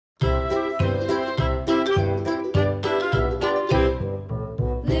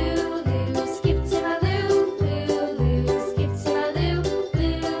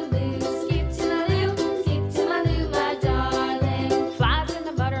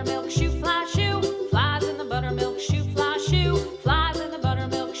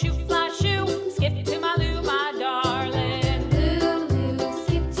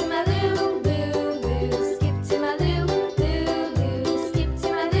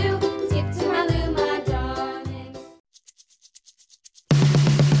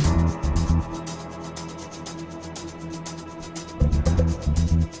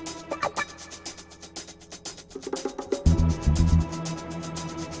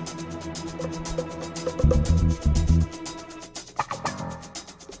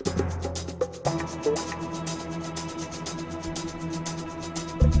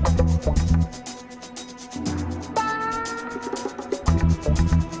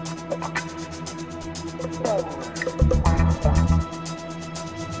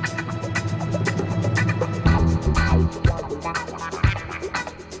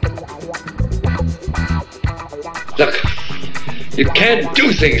Look, you can't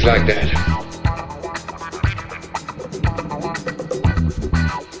do things like that.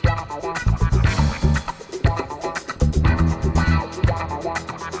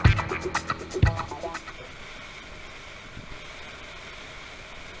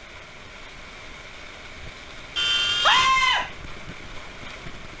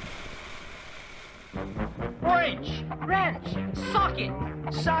 Wrench,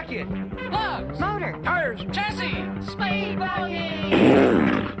 socket, plugs, motor, tires, chassis, speed buggy.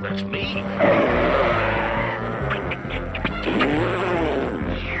 That's me.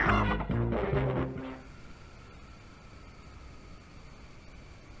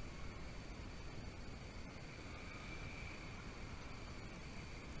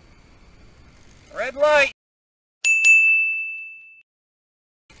 Red light.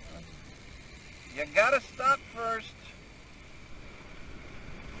 You gotta stop first.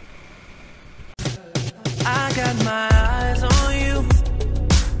 I got my eyes on you.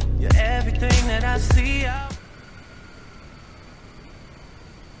 You're everything that I see.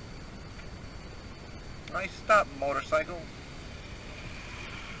 Nice stop, motorcycle.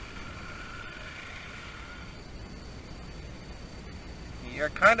 You're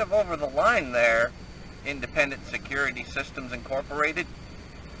kind of over the line there, Independent Security Systems Incorporated.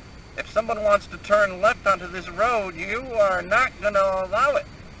 If someone wants to turn left onto this road, you are not going to allow it.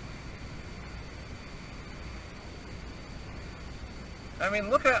 I mean,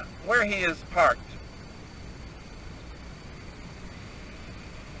 look at where he is parked.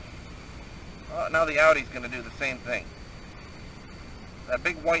 Oh, now the Audi's going to do the same thing. That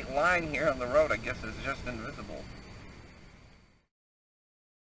big white line here on the road, I guess, is just invisible.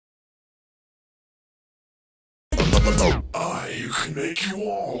 I can make you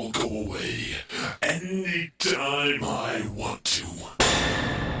all go away anytime I want to.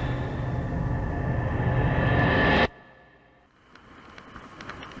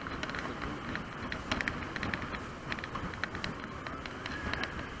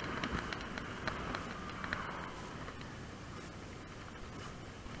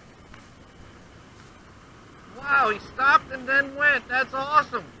 Wow, he stopped and then went. That's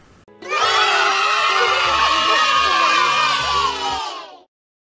awesome.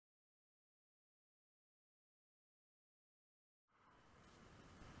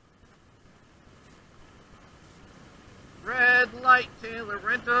 Red light, Taylor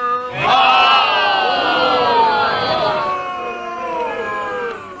Rental.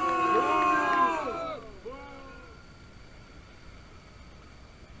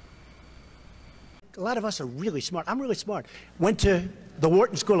 A lot of us are really smart. I'm really smart. Went to the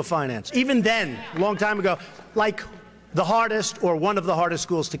Wharton School of Finance. Even then, a long time ago, like the hardest or one of the hardest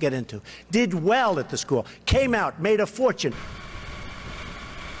schools to get into. Did well at the school. Came out, made a fortune.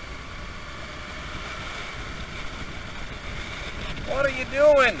 What are you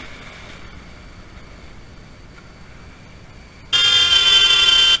doing?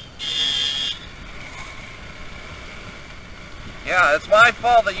 Yeah, it's my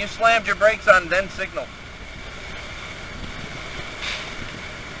fault that you slammed your brakes on then signaled.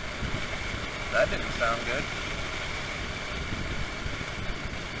 That didn't sound good.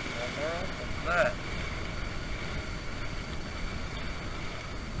 What world was that?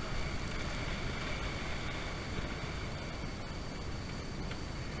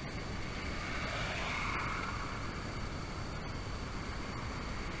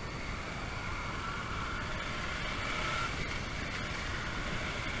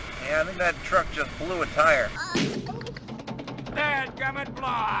 Yeah, I think that truck just blew a tire. Dadgummit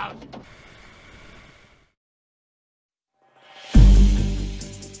blowout.